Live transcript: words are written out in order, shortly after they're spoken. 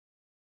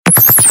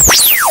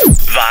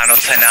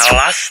Vánoce na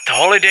Last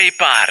Holiday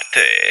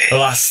Party.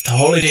 Last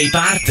Holiday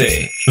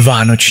Party.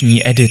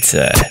 Vánoční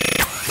edice.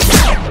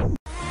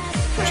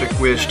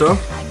 Čekuješ to?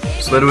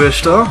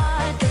 Sleduješ to?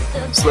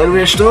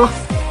 Sleduješ to?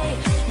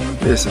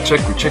 Dej se,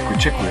 čekuj,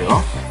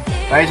 jo?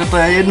 Tady toto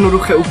je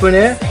jednoduché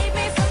úplně.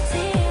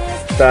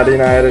 Tady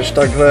najedeš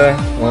takhle,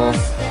 no,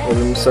 to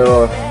by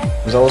musel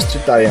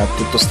zaostřit tady na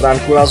tuto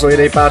stránku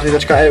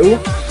holiday.eu.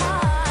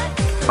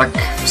 Pak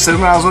v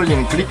 17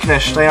 hodin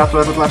klikneš tady na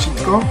tohleto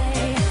tlačítko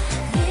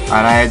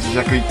a najedeš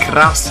takový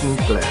krásný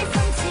player.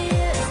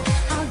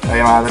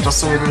 Tady máte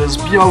časově,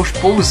 zbývá už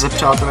pouze,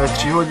 přátelé,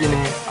 3 hodiny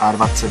a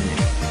 20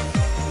 minut.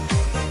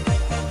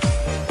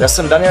 Já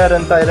jsem Daniel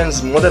Renta, jeden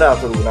z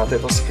moderátorů na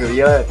této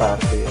skvělé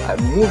party a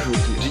můžu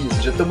ti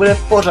říct, že to bude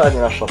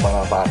pořádně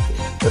našlapaná party.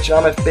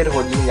 Začínáme v 5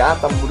 hodin, já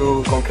tam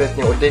budu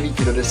konkrétně od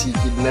 9 do 10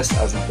 dnes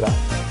a zítra.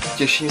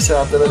 Těším se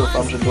na tebe,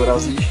 doufám, že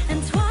dorazíš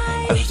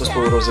a že to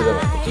spolu rozjedeme,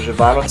 protože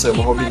Vánoce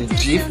mohou být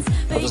dřív,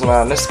 a to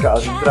znamená dneska a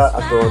zítra,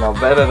 a to na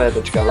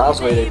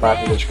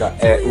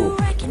www.lastholidayparty.eu.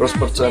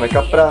 Rozporcujeme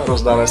kapra,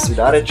 rozdáme si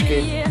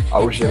dárečky a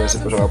užijeme si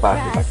pořádnou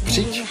party. Tak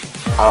přijď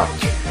a laď.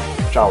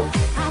 Čau.